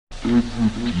Just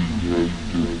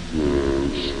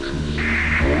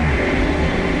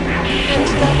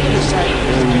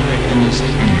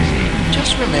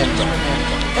remember,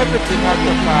 everything has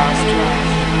the past.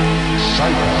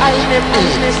 I never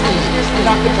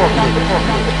not the problem.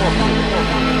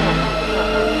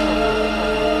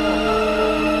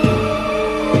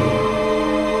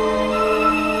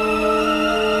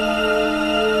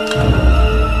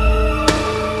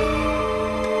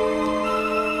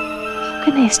 How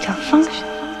can they still function?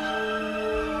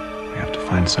 We have to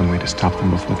find some way to stop them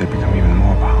before they become even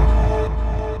more powerful.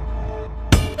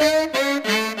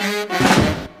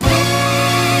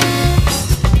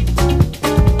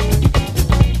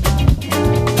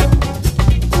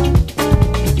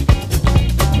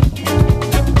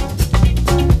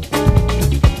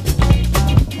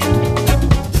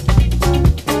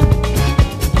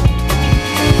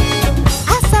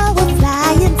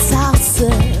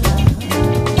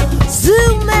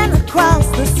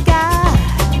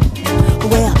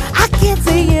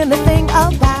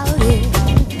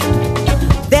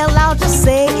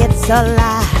 A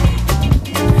lie.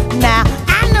 Now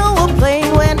I know a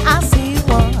plane when I see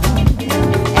one,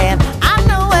 and I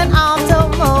know an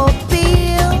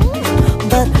automobile,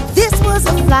 but this was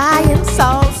a flying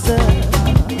saucer.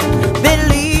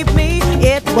 Believe me,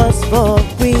 it was for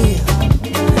real.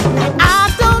 Now I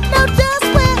don't know just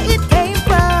where it came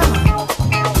from.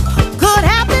 Could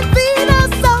have been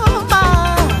Venus or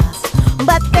Mars,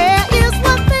 but there is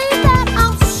one thing that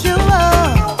I'm sure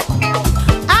of.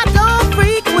 I don't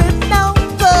freak with no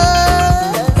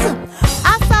buzz.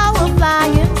 I saw a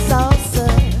flying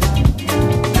saucer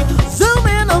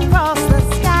zooming across the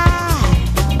sky,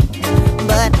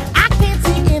 but I can't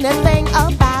see anything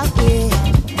about it.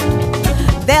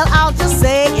 They'll all just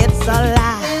say it's a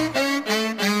lie.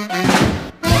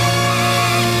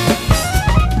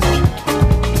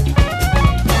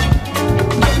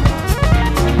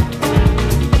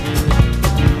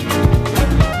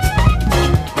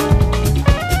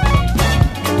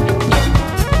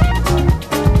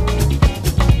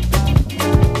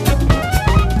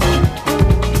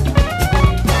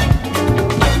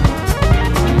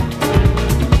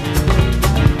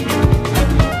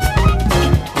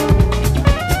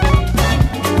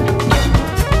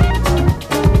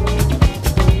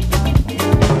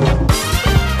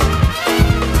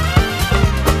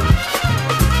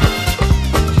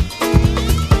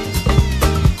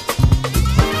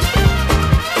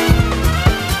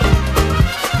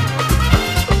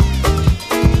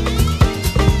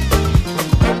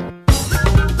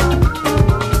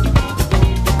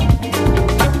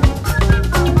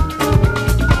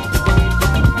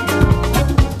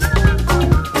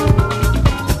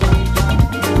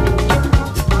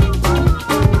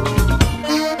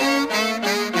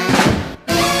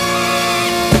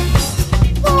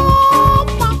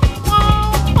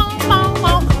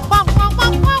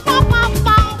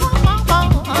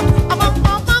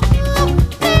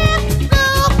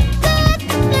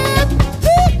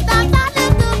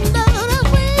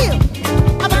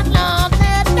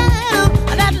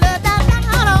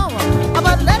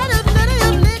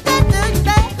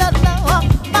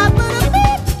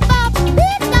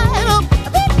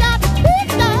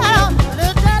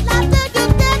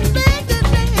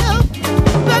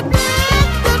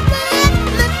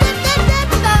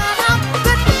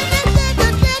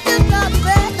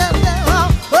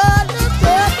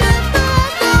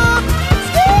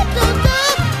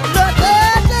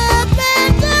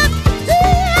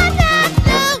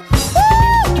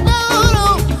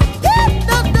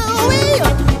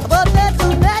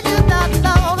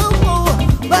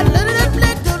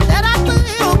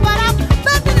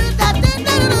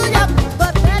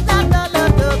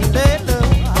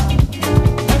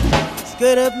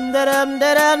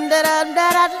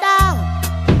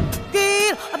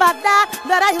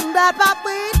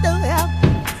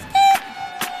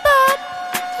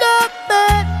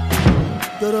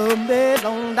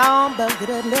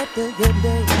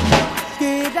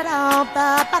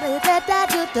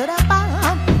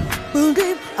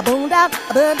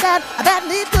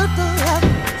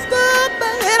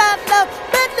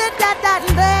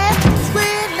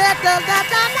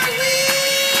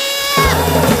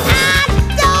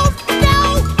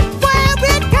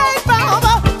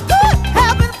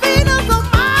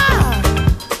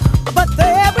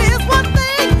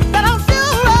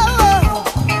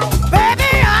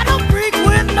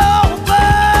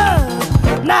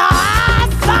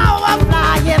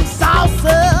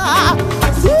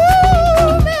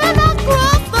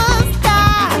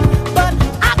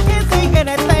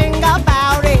 Anything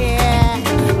about it,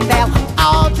 they'll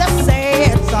all just say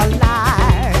it's a lie.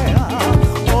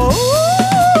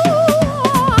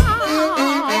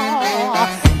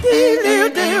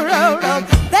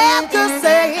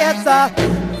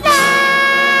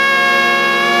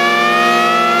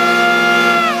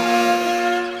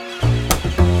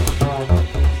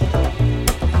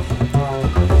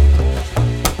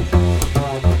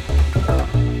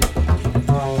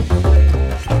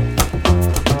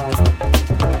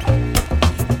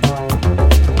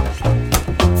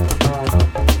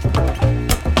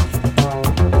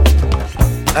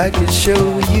 I could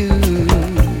show you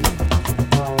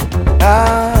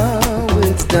how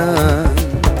it's done,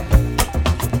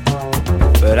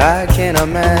 but I can't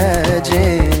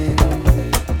imagine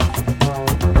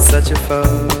such a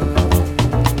fun.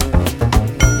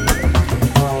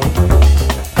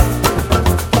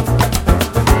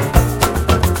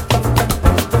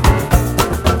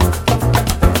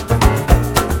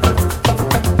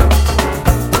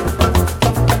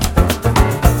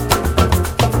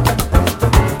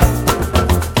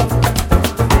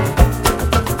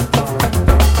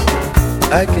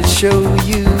 I can show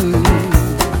you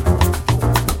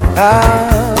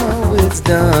how it's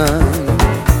done.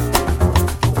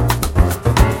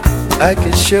 I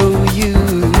can show you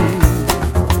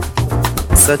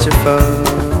such a fun.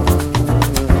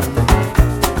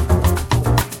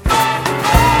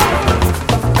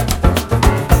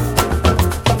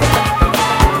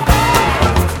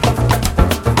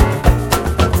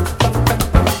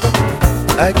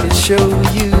 I can show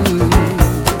you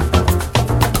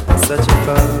such a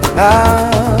fun,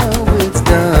 how it's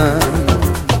done,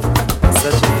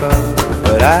 such a fun,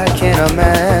 but I can't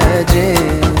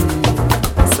imagine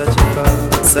such a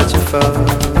fun, such a fun.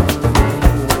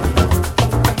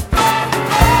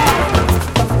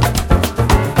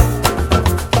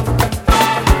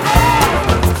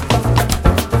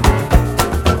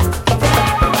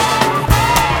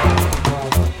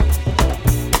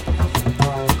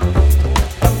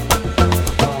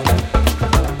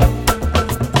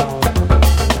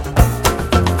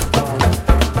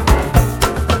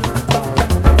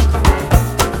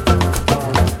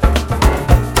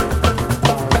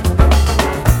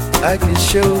 I can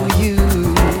show you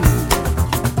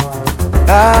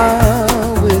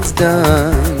how it's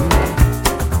done,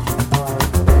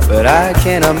 but I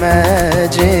can't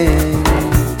imagine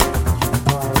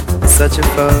such a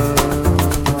fun,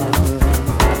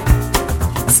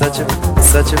 such a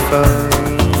fun,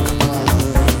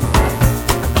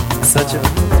 such a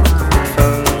fun.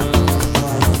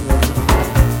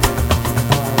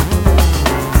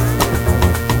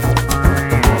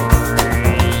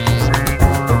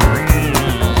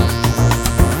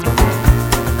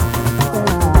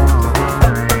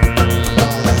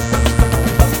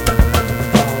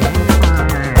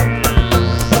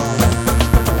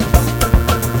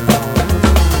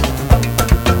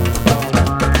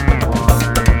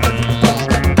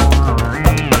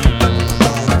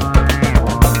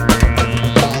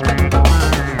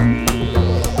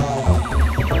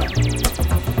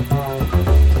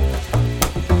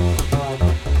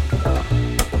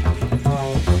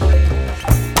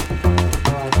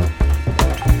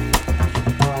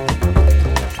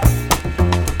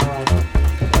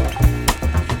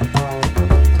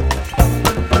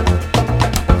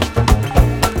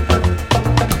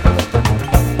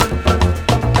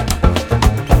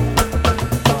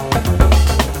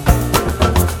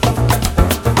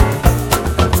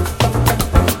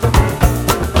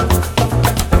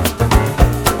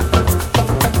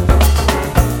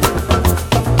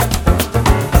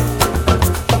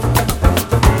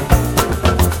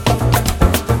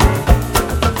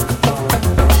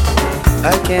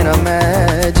 I can't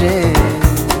imagine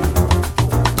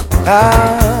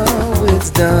how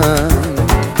it's done,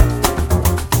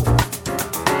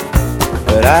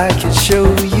 but I can show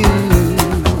you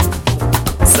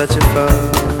such a fun.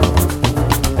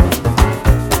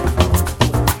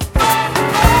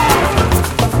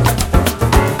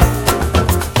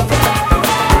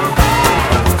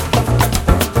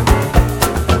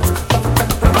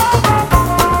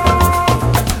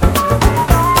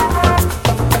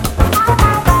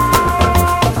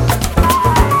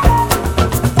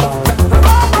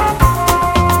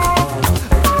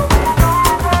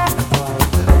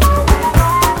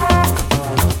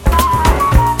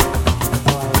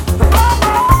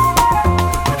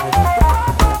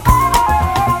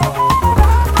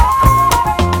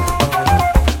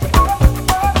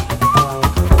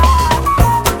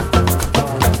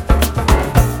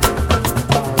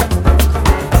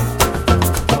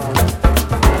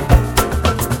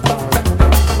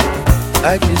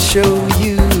 I can show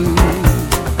you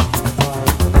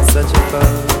such a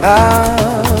fun,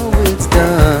 how it's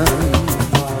done,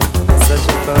 such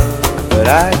a fun, but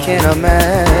I can't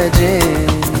imagine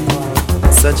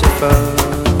such a fun,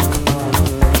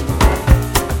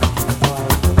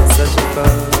 such a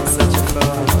fun, such a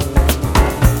fun,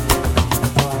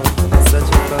 such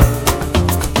a fun.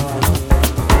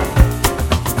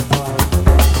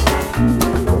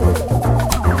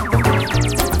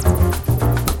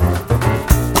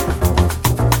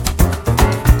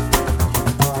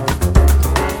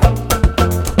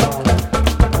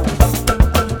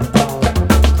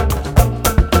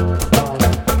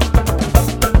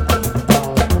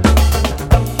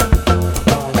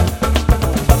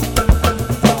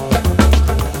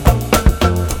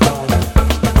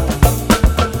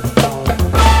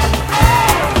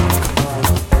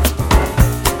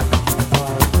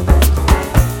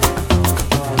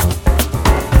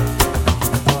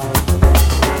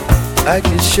 I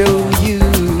could show you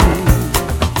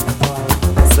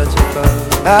such a fun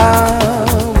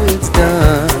how it's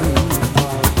done.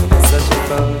 Such a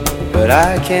fun, but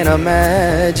I can't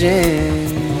imagine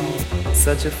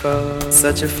such a fun,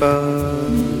 such a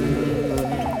fun.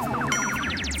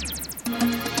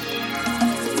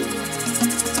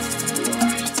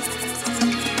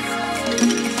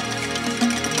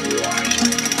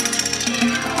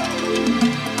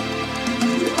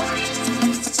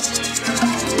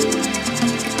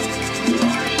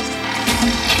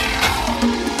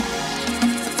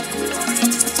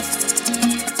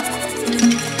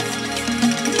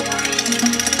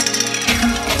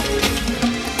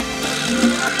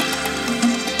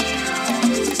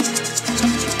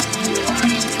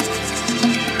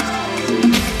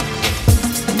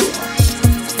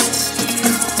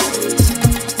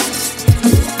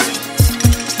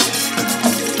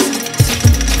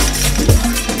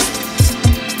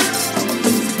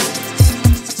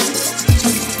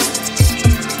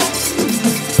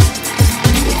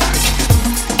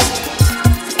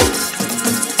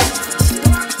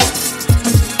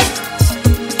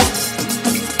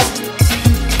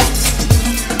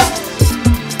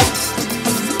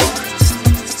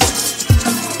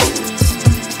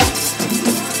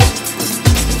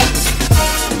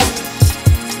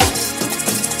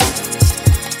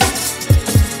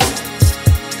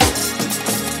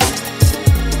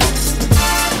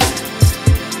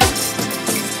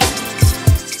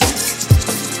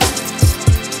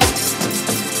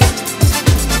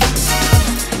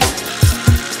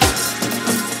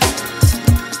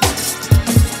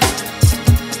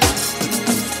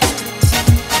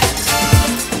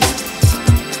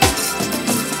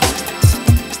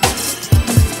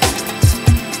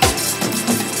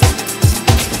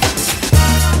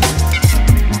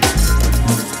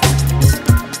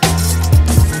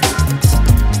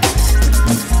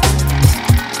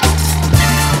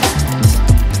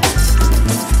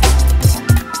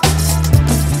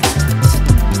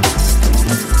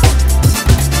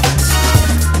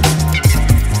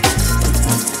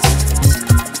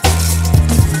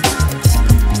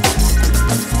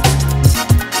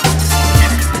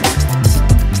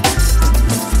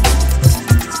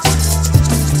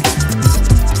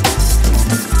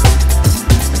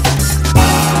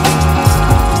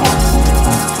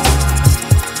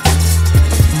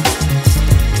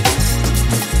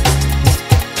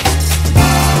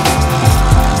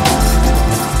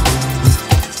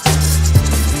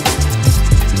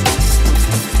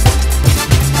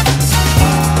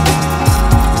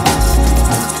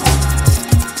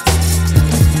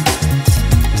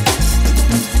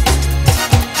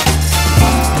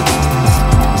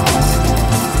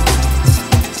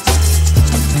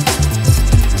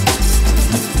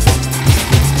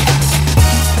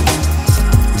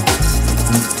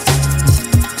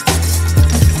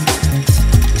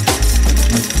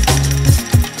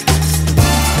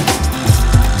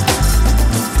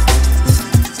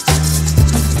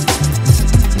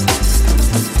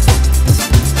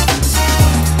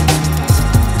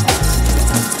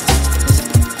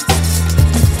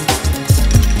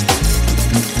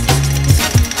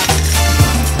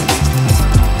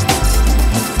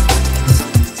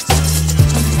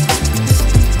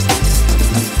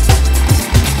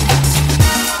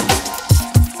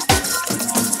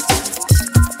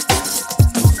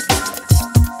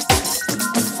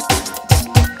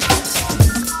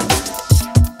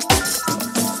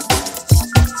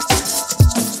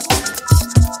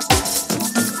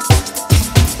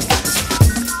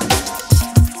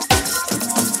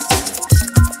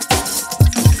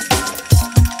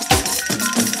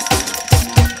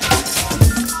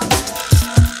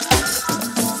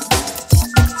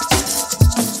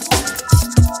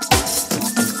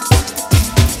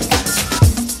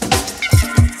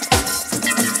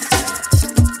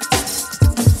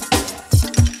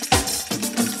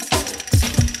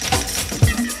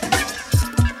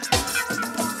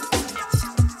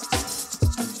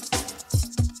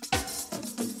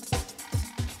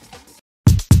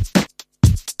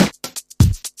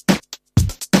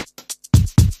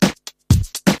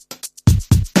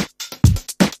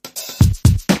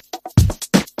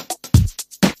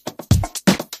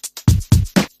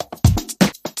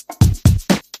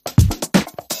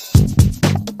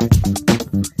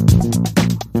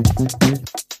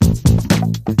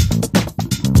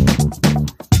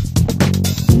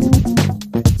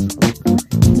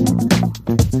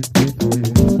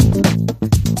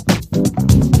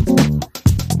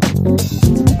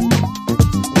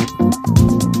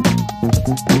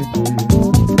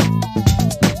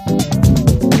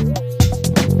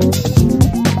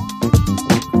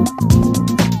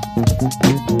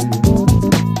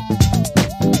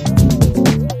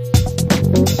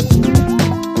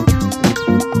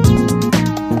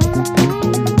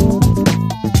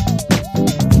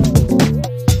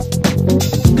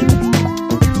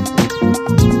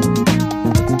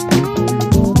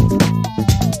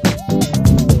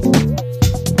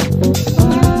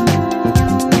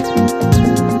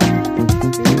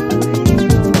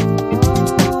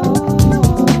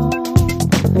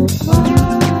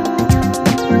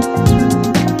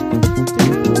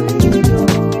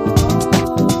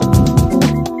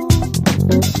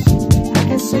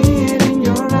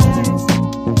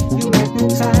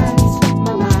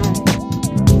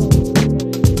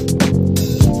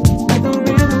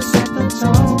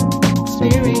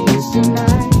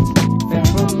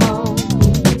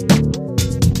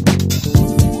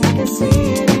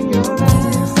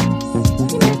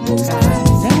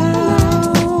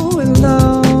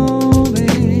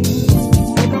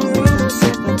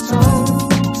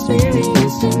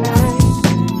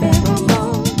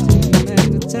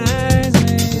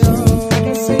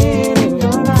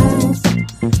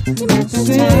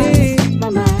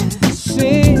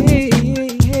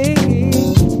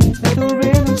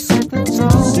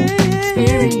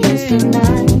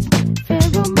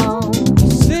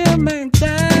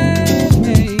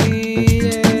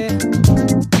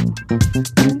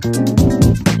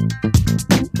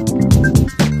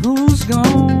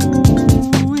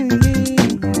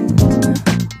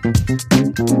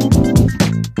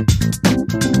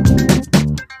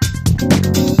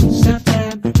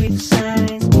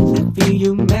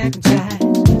 you magnetize.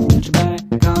 Put your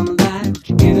body come alive. Put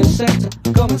your inner sector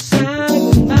come inside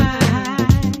with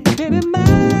mine. Baby,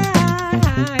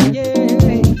 mine, yeah.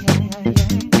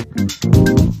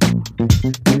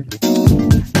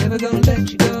 Never gonna let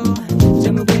you go.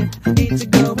 Tell me where I need to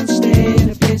go and stay in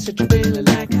a place that you really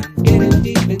like. I'm getting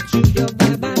deep into your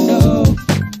vibe, I know.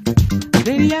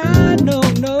 Baby, I know,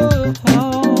 no.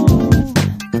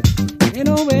 Ain't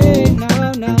no way, no,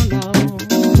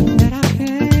 that I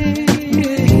can.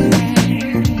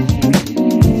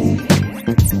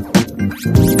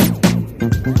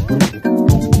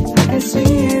 I can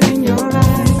see it in your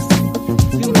eyes.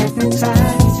 You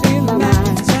magnetize, feel my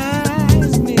mind,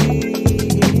 ties me.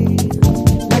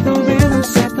 Like the rhythm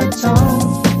set the tone.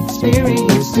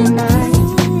 Experience tonight.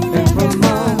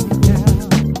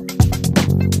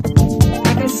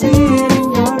 I can see it in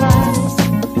your eyes.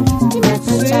 You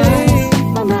magnetize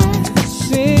my mind.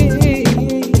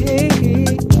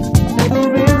 Like the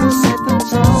rhythm set the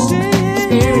tone.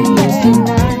 Experience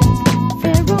tonight.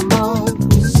 Pheromone.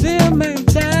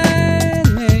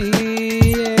 Simultane,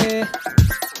 yeah.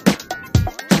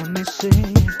 Let me see.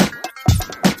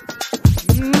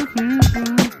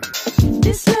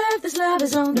 This love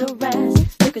is on the rise.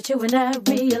 Look at you and I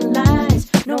realize.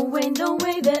 No way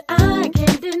that I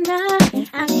can deny.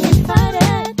 I can't fight it.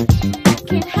 I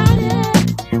can't hide it.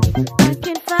 I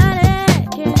can't fight it.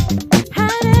 Can't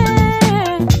hide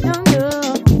it. No.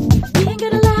 We ain't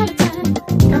got a lot of time.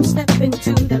 Come step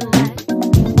into the light.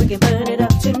 We can burn it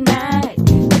up tonight.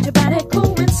 Let your body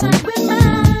coincide with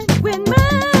mine. With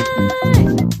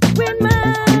mine. With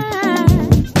mine.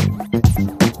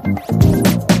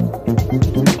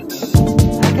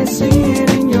 I can see it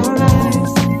in your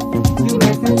eyes. You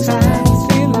magnetize,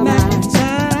 feel my mind,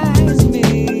 ties me.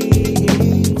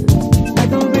 Like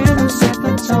the rhythm set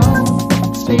the tone.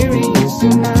 Experience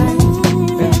tonight.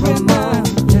 Pheromone.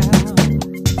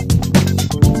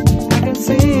 I can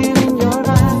see it in your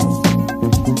eyes.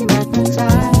 You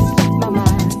magnetize my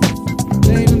mind.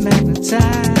 Baby,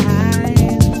 magnetize.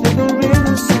 Like the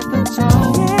rhythm set the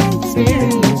tone.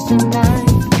 Experience tonight.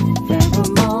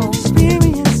 Pheromone.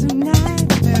 Experience tonight.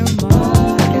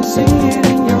 Pheromone. I can see it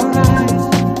in your eyes.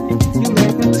 You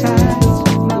magnetize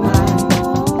my mind.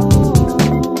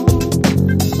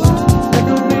 Like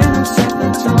the rhythm set the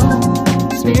tone.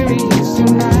 Experience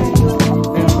tonight.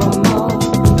 Pheromone.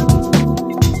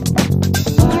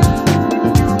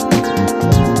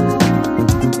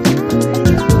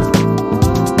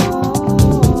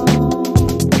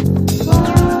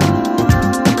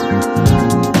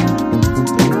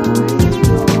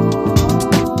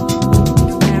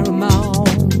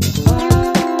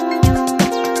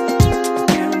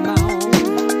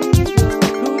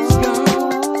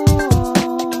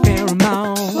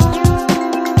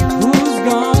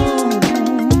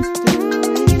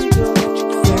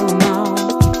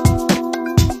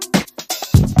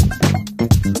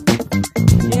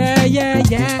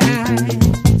 Yeah.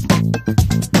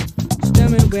 Just tell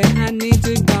me where I need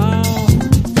to go.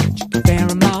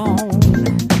 Pheromone,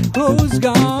 who's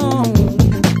gone?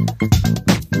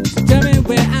 Just tell me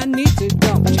where I need to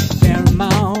go.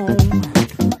 Pheromone,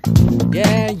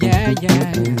 yeah.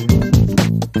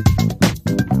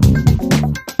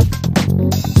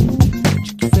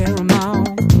 Pheromone.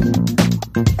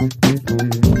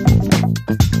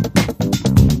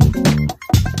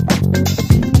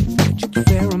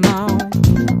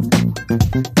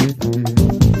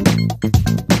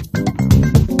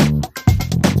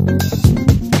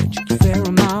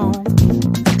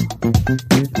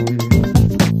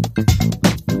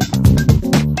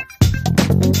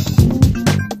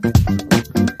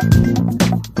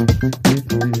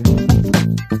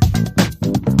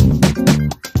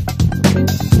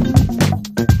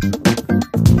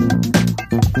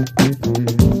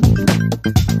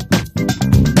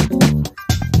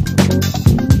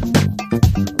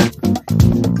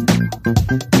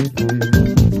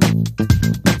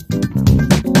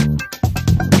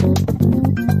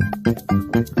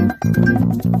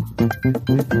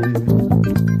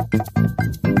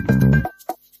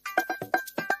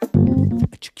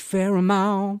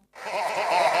 Pheromone.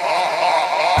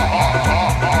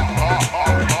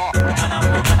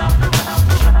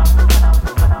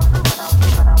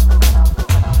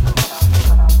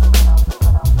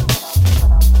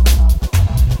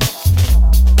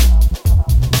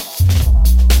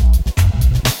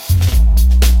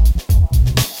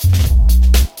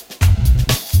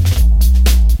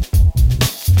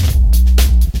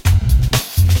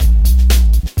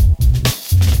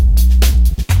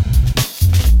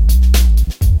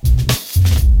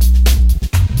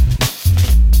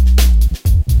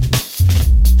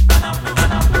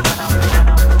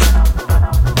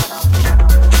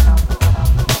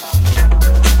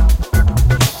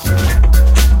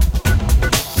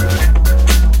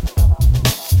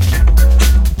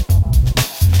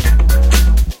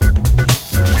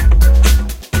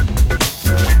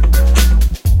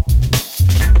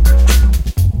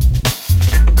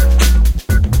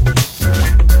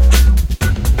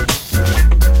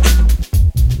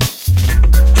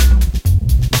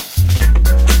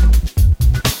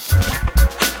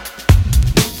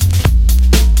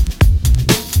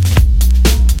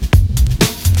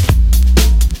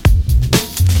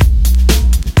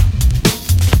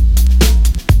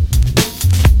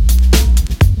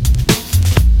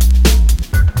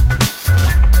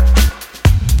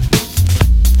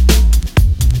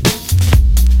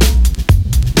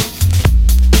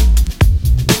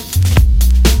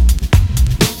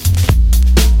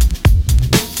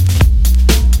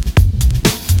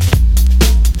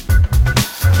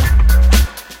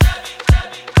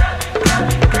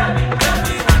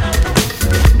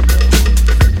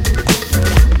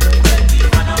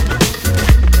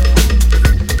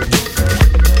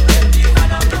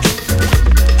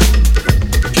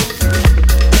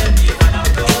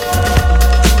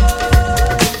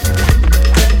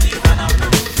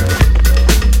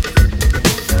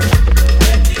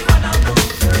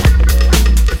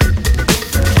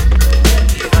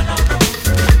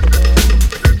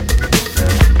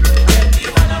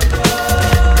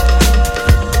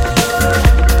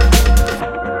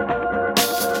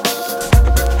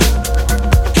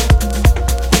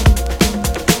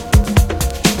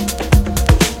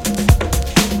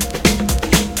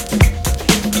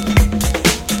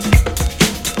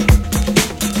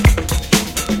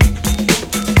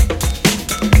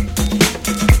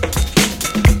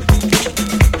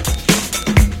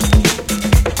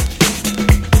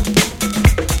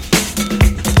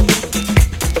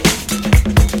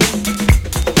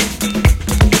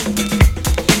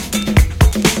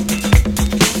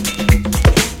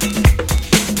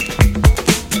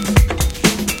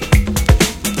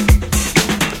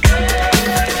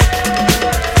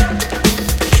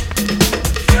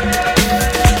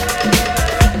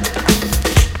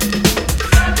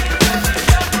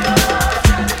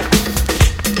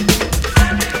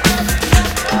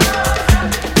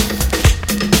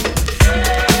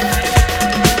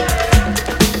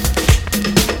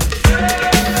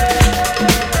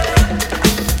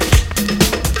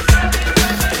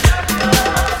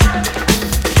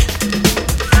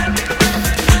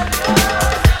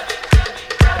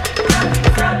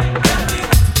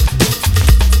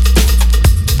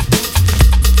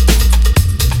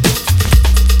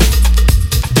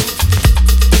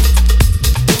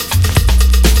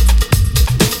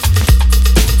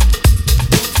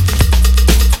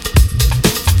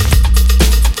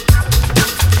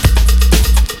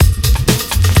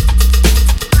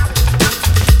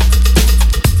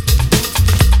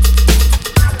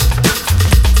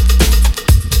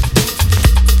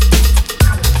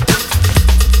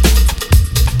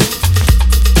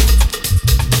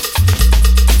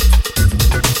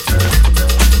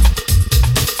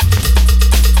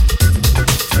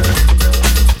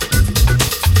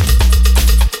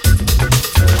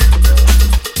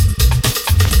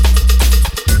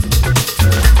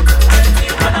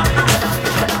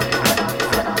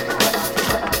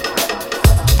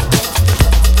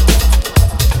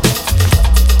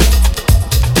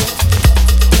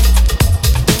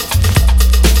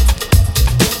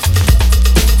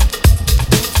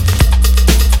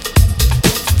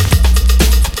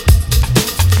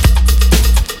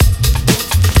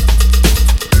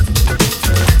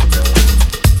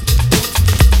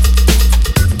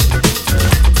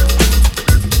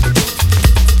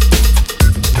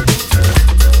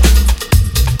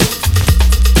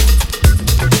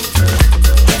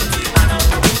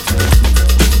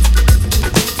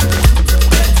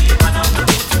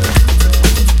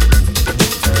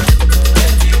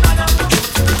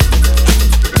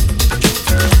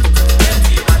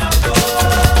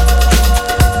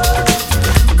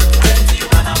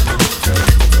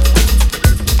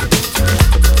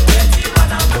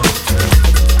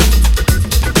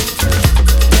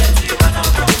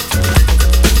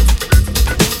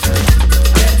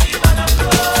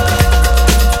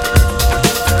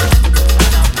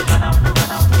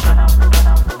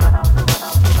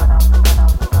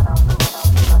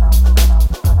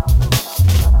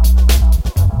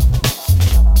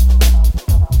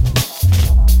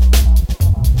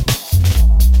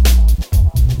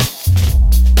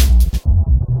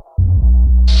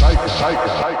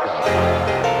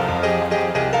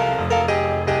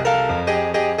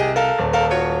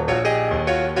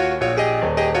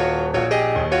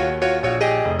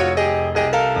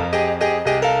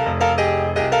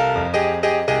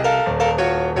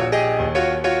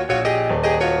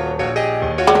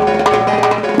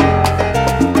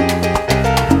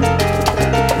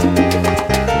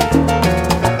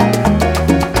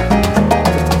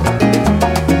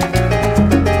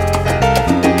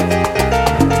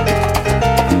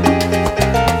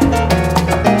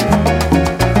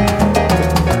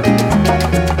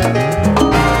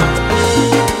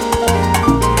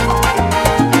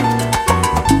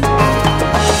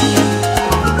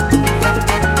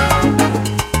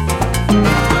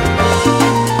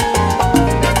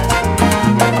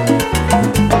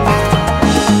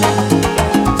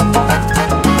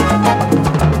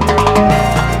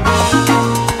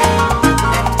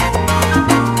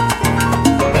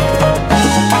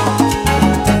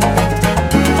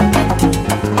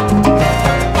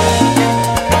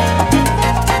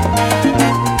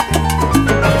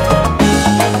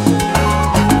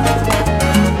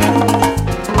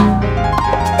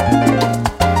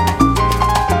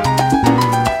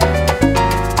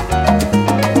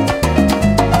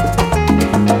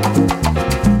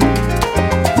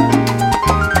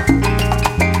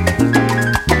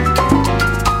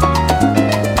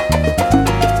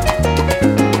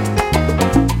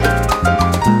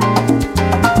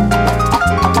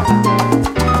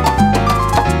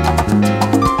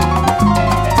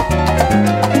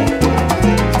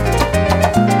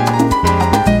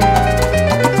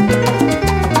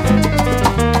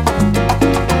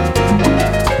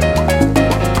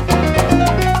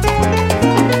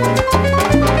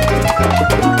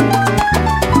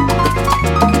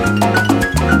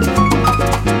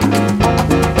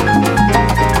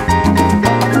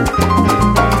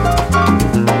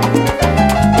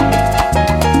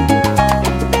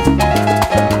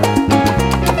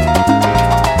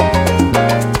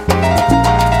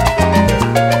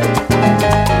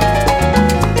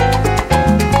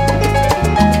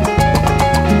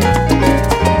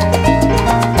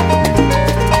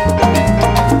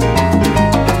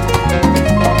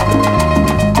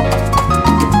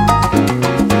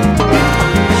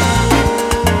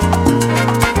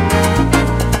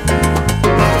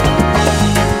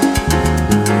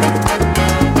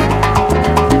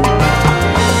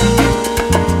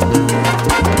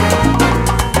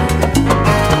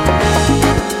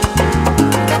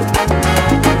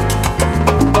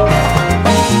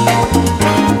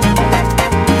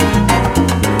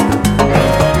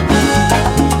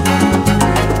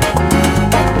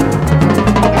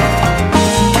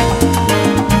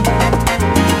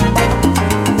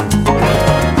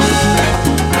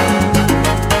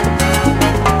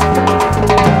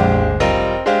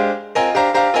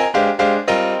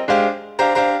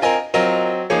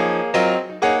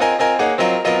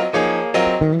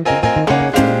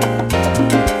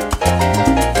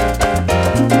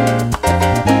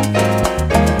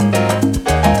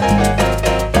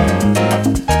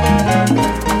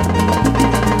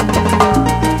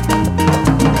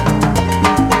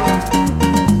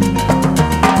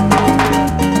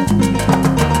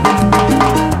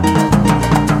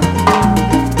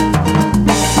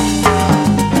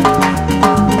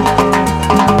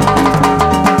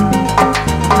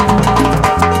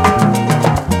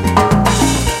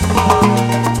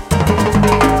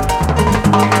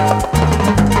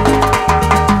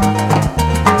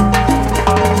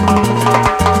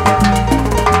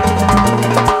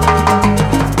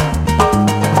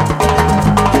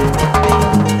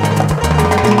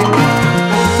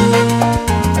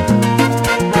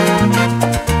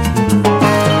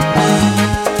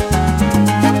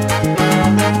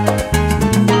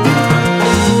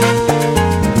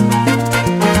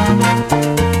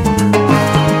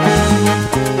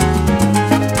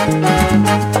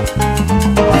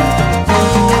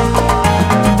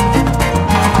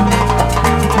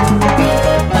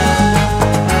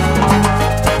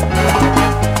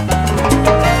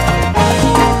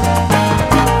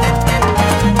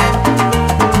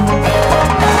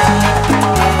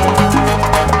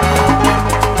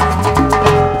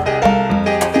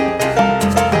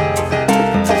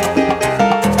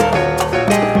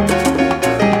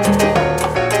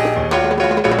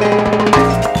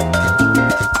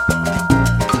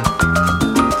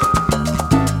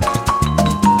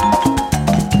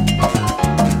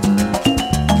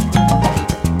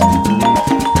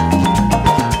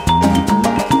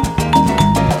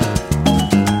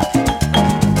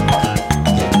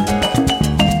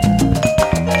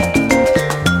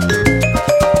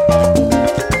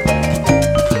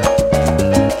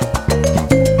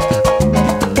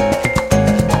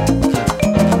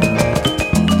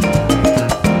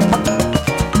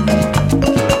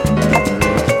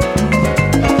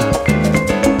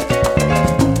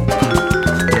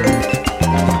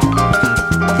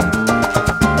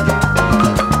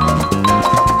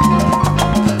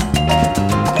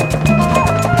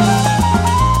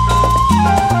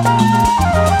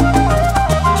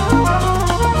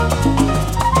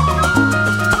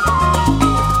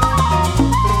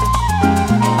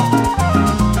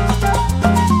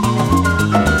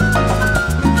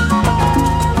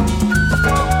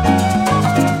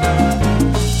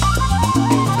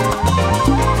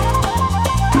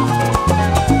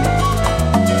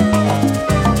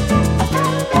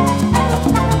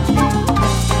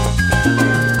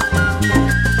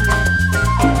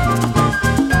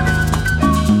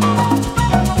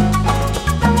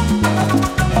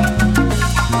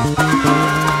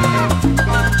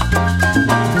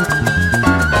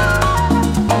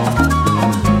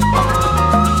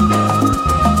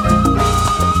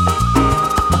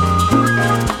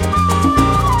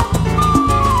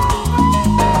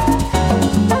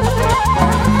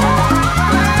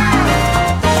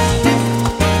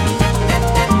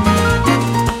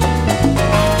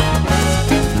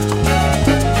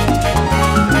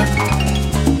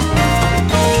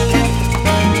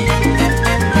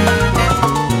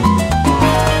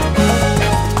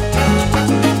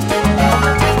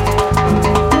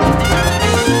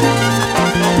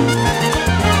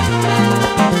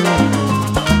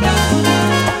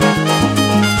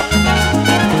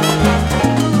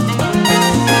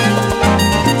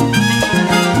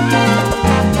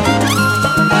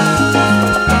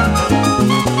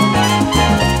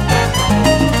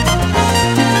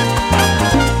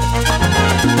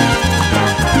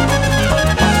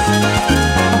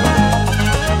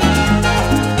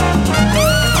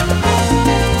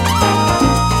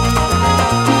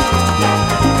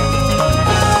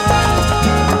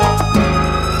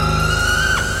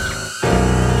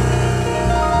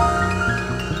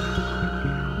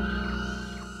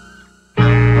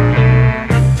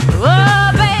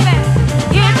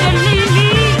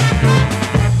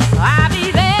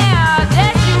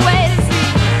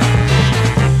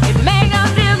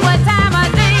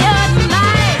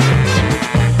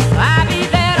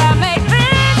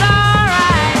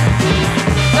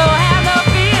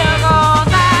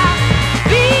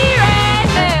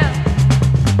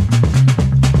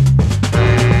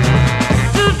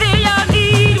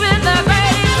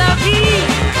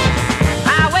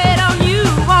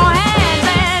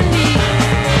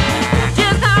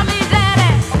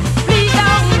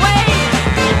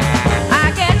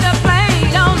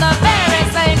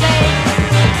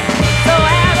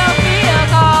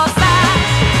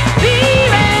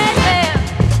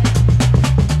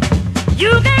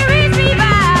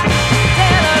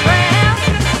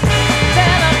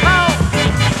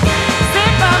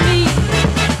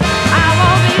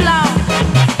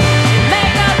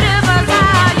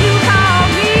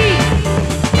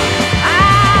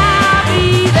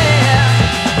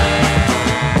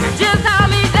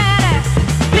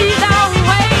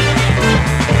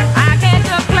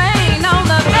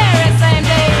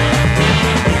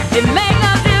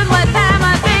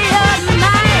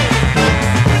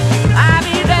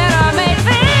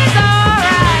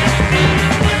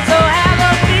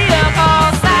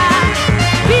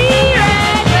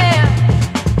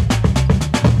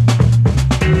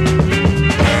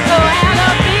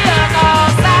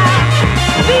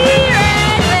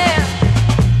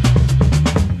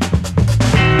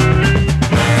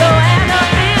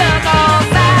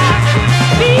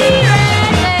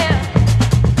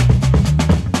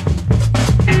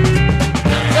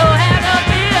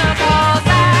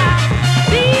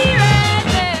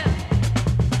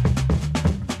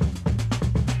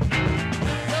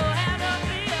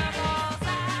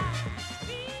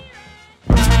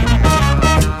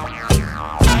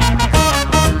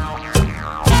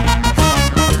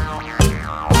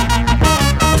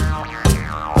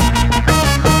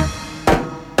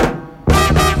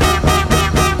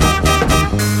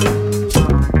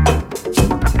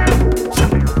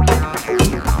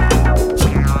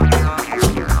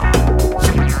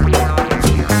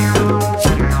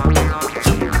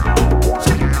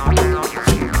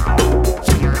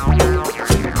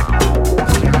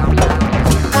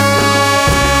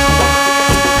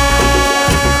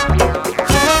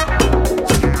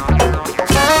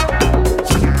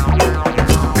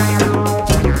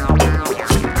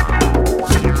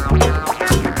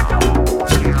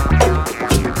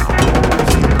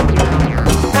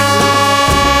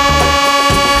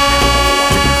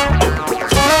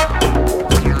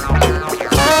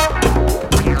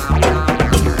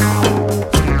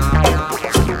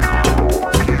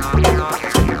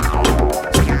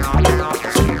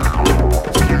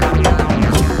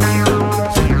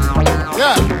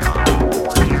 Yeah.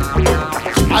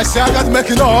 I say I got to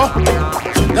make it all.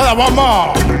 Then I want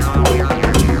more.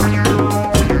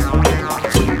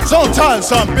 Sometimes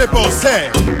some people say,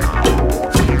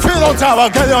 feel no time I'll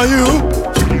get on you.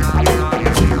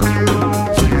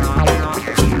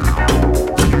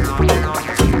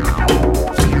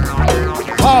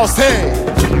 I'll say,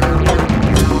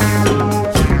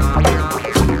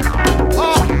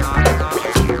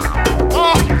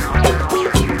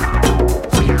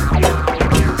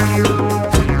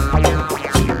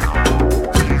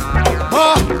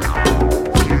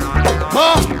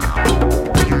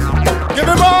 give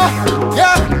me more,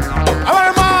 yeah, I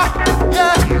want more,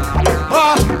 yeah,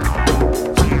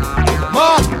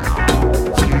 more,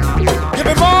 give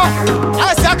me more,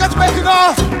 I say I got to make it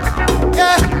all,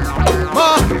 yeah,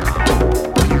 more,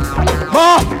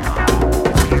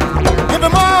 give me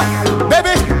more,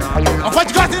 baby, of what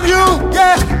you got in you,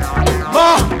 yeah,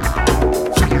 more.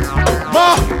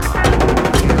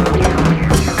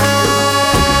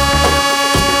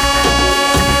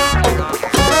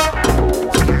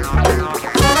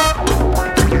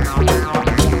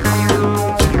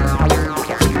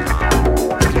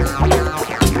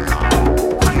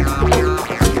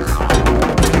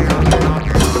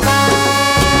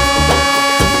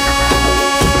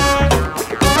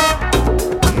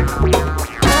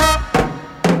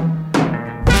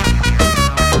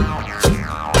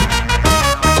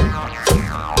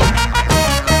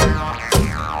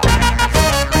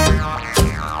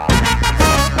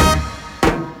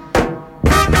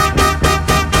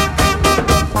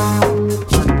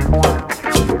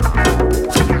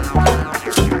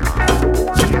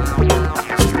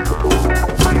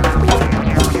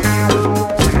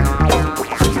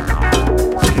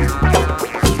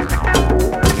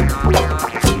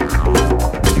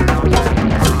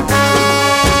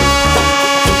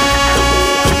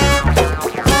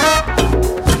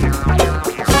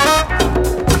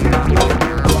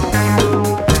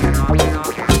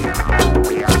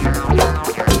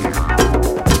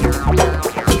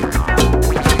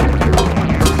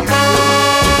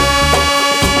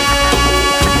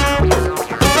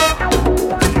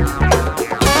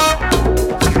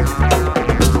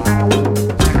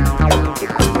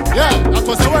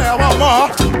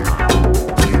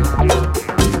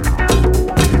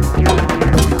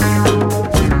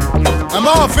 I'm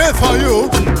all fit for you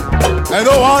and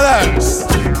no one else.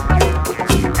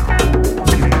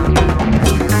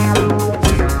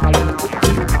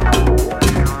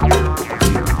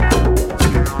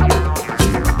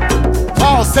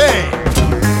 I'll say,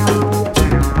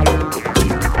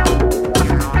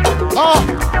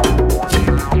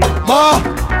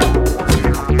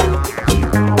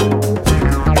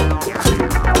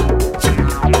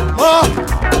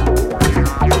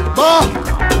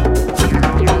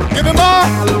 give me more,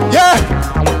 yeah,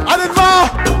 I need more,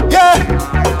 yeah,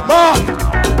 more,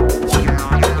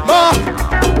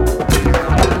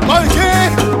 more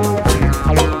kid,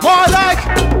 more like,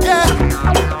 yeah,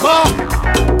 more,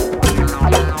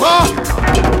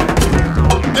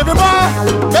 give me more,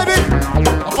 baby,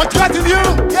 of what you got in you,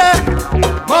 yeah,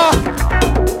 more.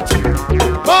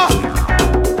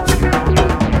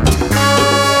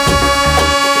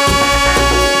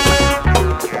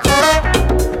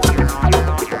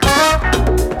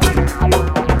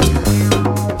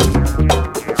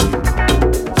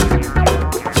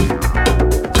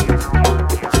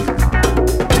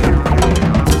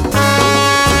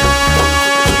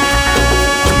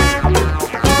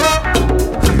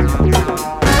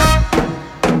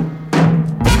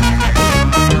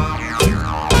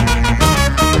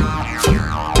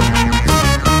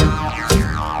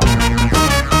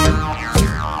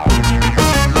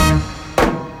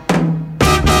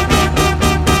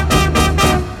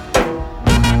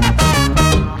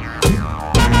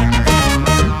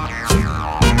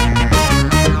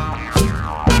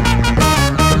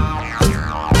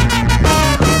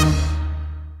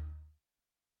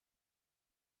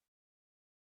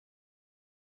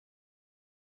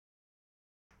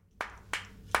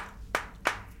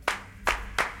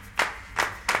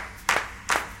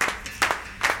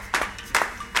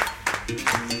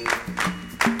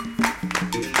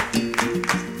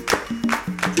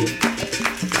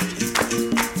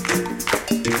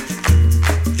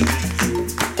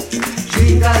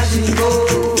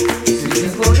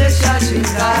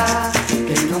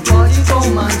 Quem não pode com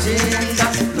mandinga,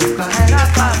 nunca era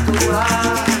pra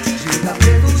atuar. Ginga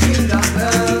preto, ginga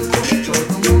branco,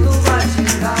 todo mundo vai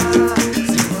gingar.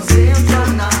 Se você entrar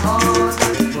na roda,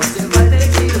 você vai ter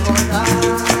que rodar.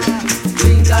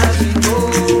 Ginga,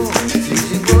 gingou, se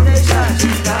gingou, deixa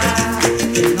gingar.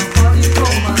 Quem não pode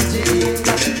com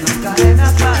mandinga, não carrega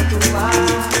pra atuar.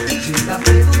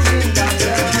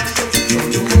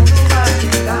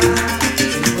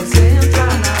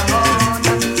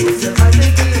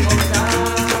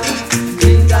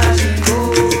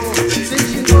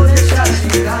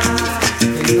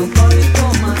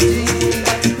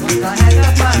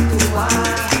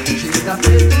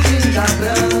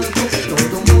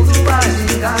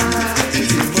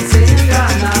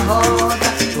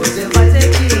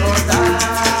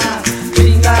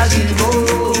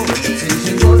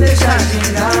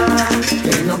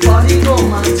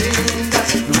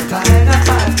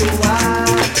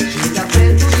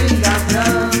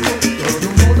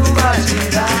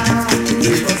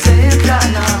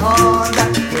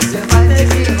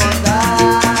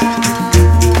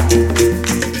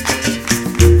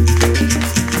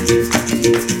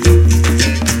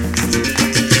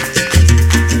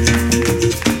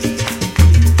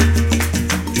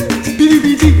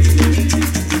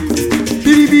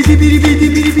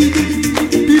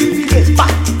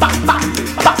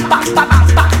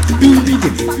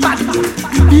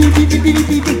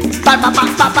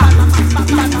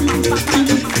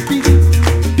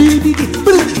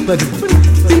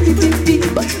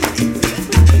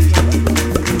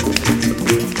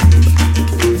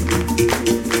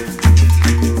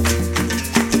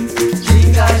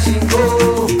 Ginga,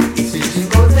 gingou, se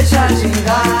gingou deixa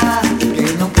gingar.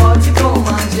 Quem não pode com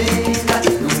mandinga,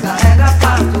 não carrega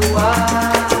pra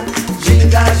atuar.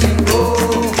 Ginga,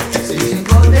 gingou, se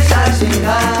gingou deixa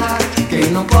gingar.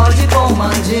 Quem não pode com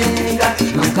mandinga,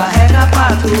 não carrega pra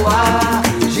atuar.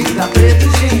 Ginga preto,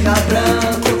 ginga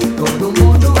branco, todo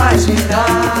mundo vai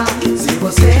gingar. Se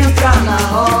você entrar na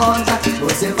roda,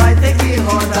 você vai ter que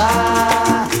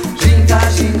rodar. Ginga,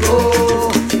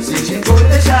 gingou, se gingou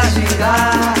deixa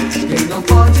gingar. Quem não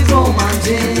pode com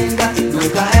mandinga, não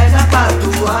carrega pra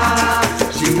atuar.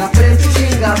 Ginga preto,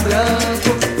 ginga branco,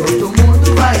 todo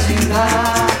mundo vai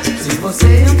gingar. Se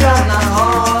você entrar na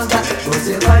roda,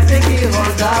 você vai ter que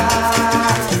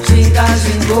rodar. Ginga,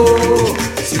 gingou,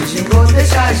 se gingou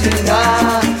deixa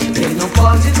gingar. Quem não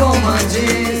pode com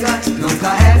mandinga, não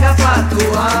carrega pra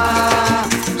atuar.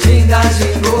 Ginga,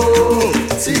 gingou,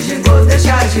 se gingou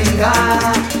deixa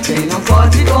gingar. Quem não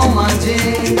pode com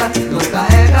mandinga, não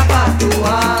carrega pra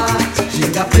atuar.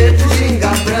 Ginga preto, ginga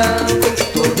branco,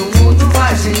 todo mundo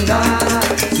vai gingar.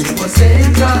 Se você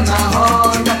entrar na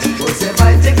roda, você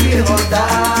vai ter que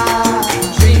rodar.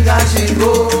 Ginga,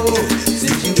 gingou, se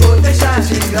gingou deixa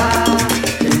gingar.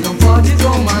 Quem não pode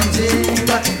com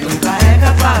mandinga, não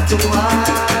carrega pra atuar.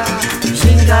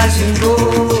 Ginga,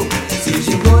 gingou, se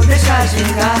gingou deixa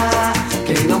gingar.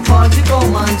 Quem não pode com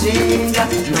mandinga,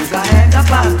 não carrega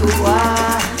pra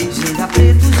atuar. Ginga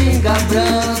preto, ginga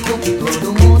branco,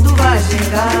 todo mundo vai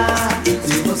gingar.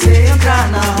 Se você entrar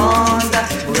na roda,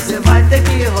 você vai ter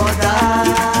que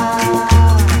rodar.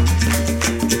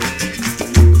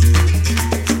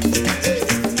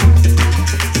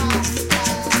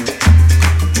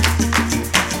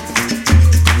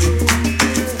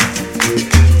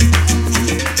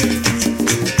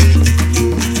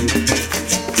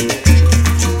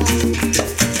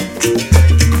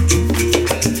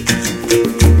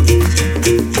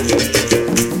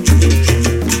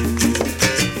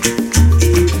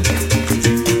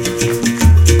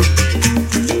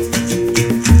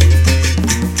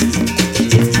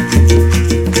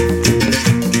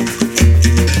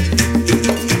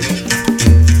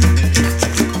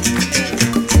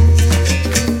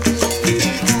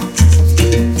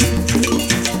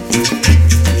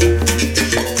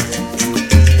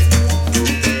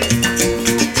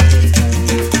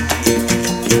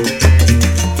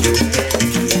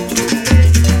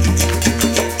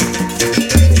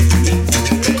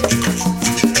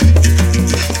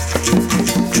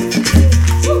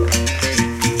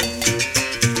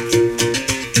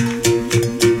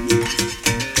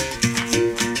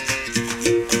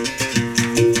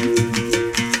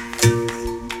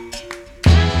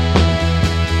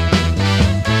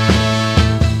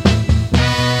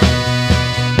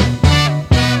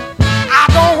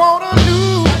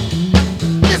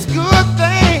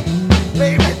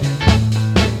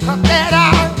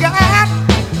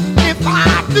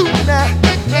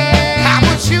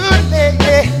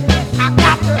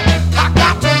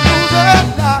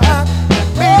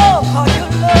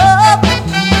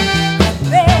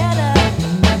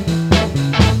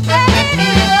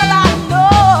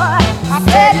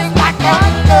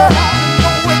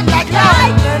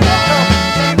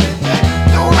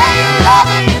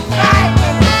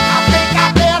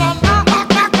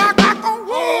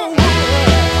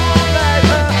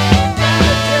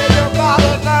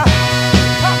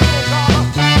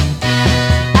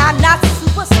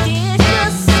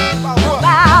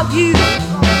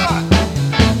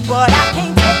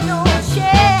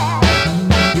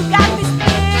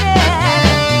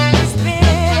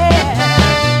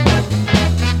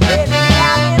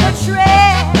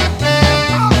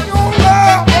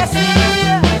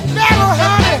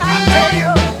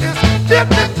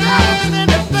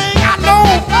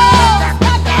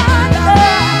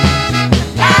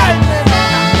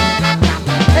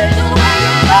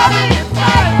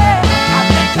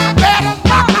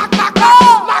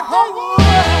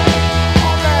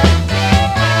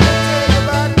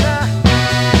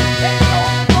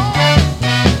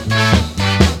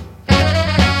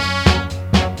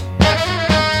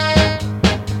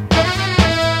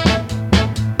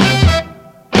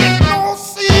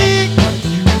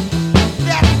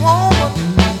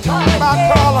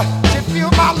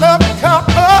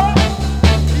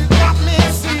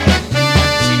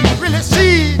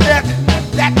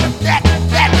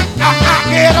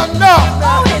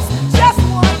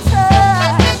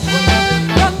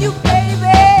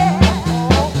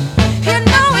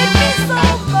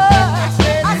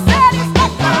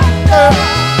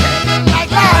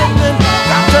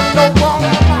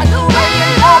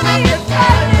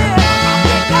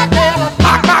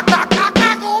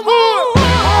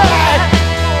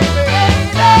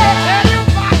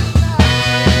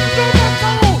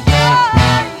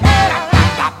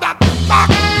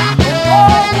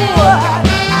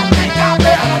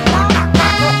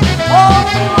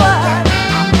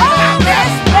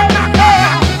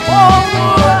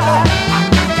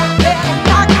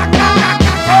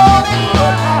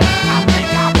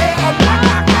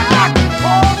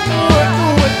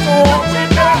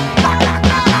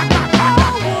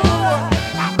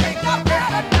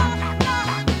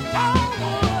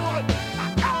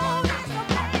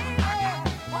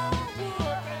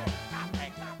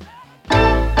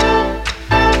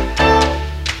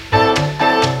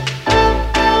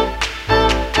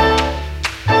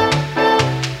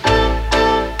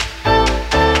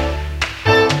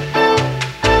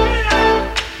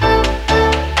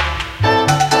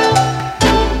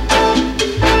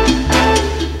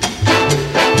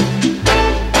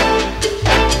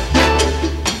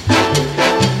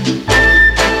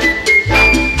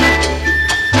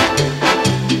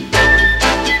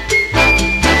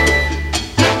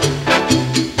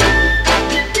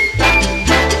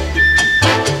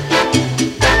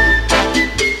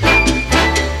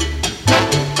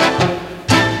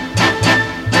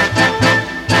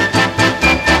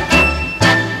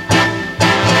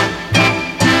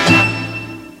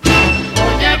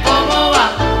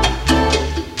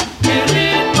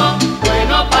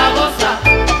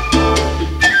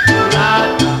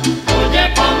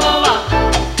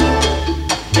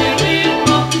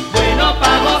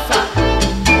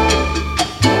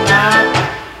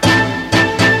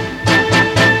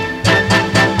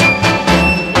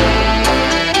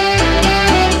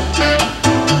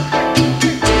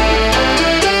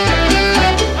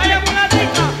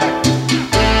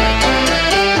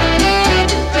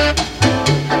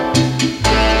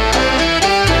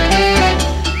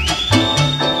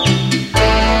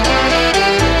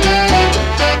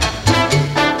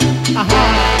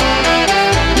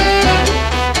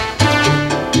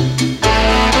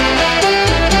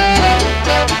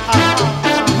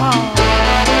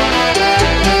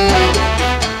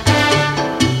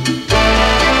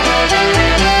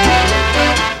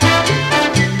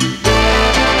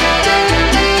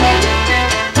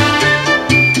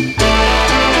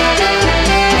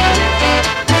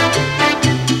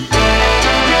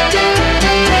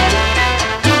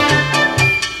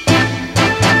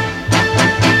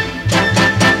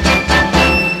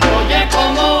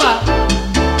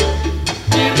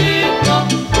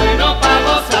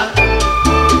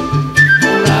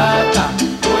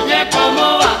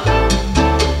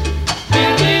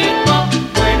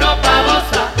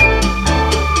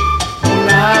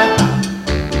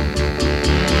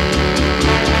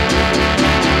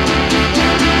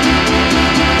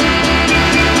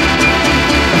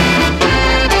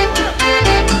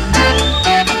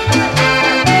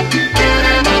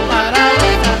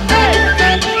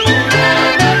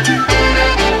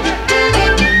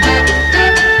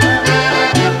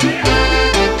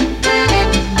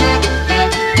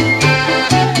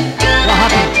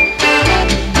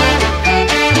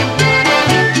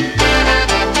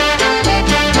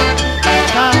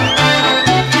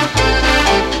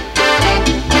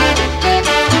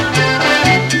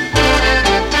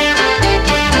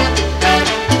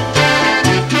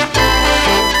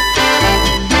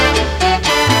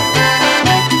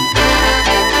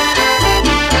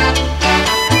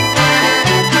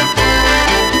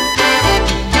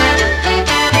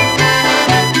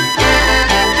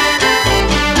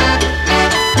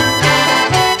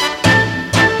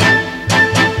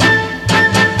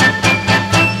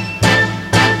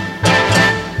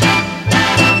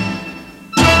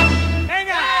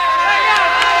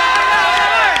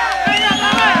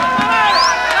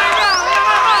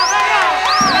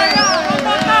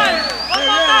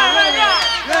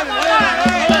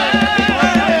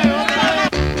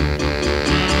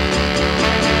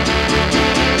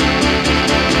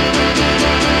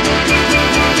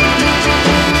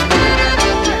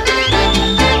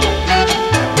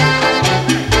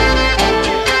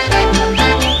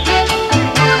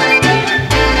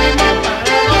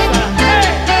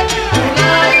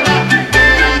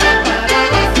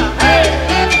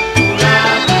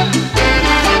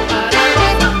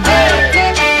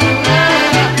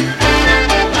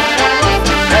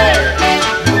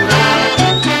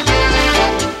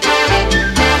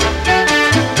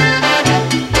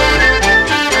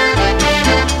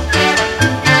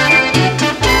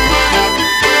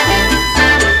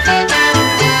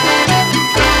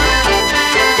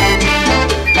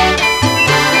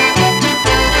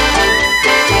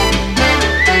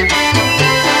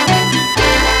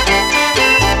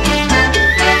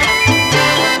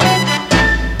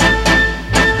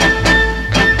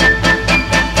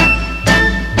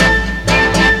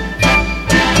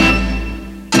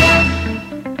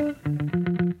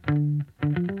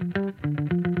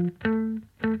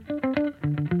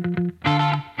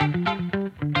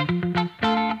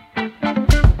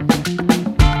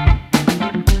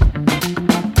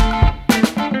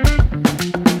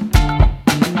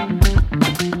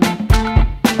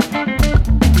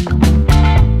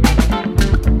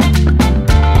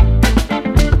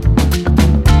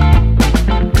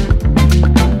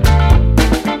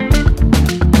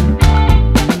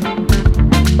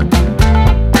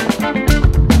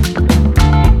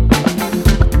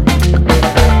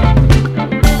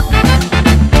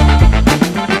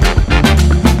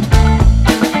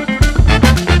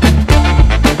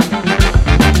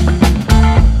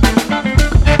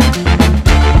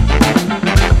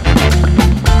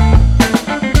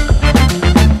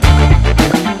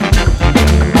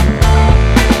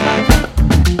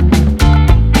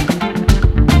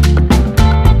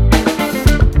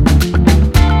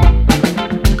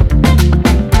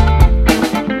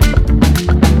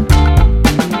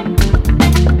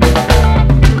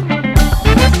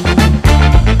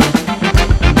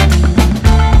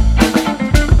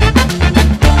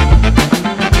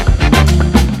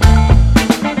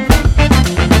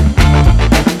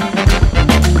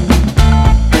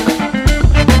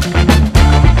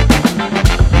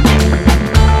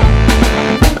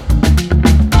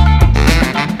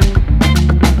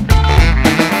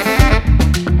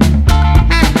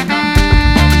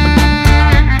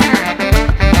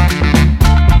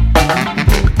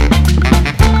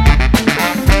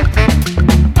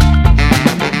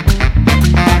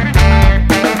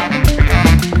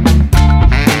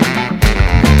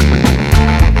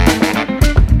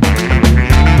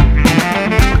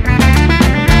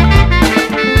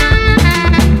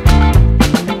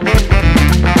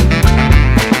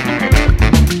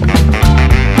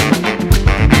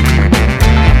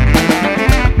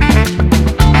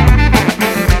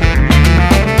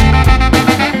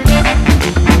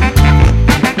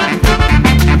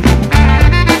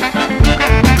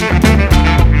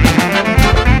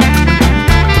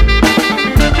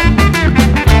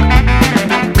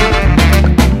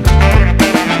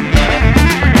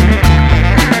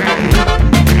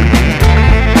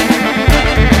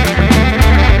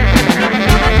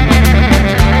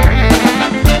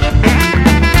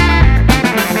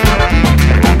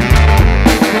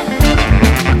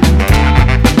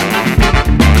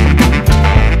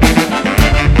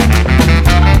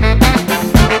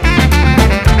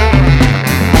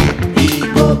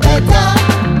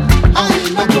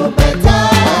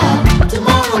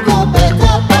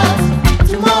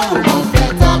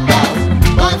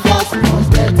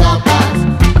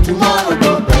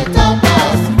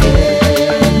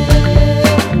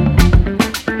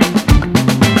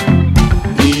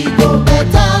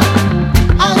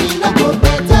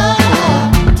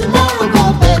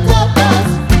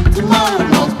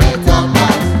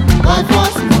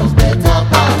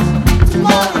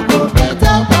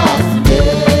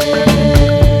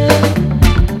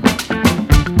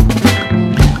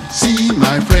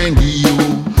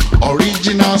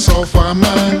 originals of a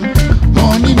man.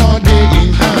 Money no day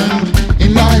in hand,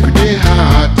 in life they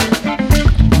hard.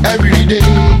 Every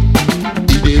day,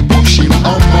 they push him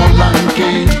on more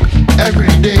lanky.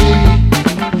 Every day,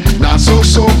 now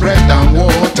so bread and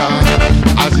water.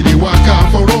 As they walk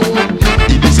out for road,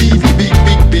 they see the big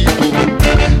people.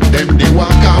 Them they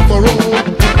walk out for road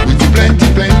with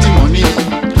plenty money.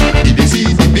 They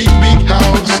see the big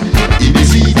house, they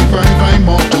see the fine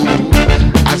motor.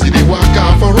 As they walk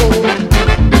out for road,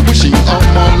 they pushing on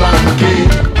more lanky.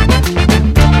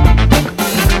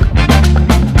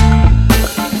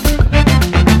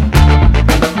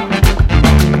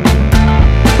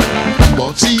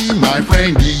 My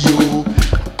friend, you,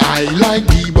 I like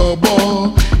the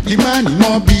bobo. The man is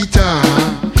not bitter,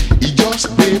 he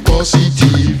just stay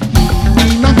positive.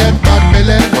 He not get bad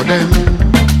belly for them.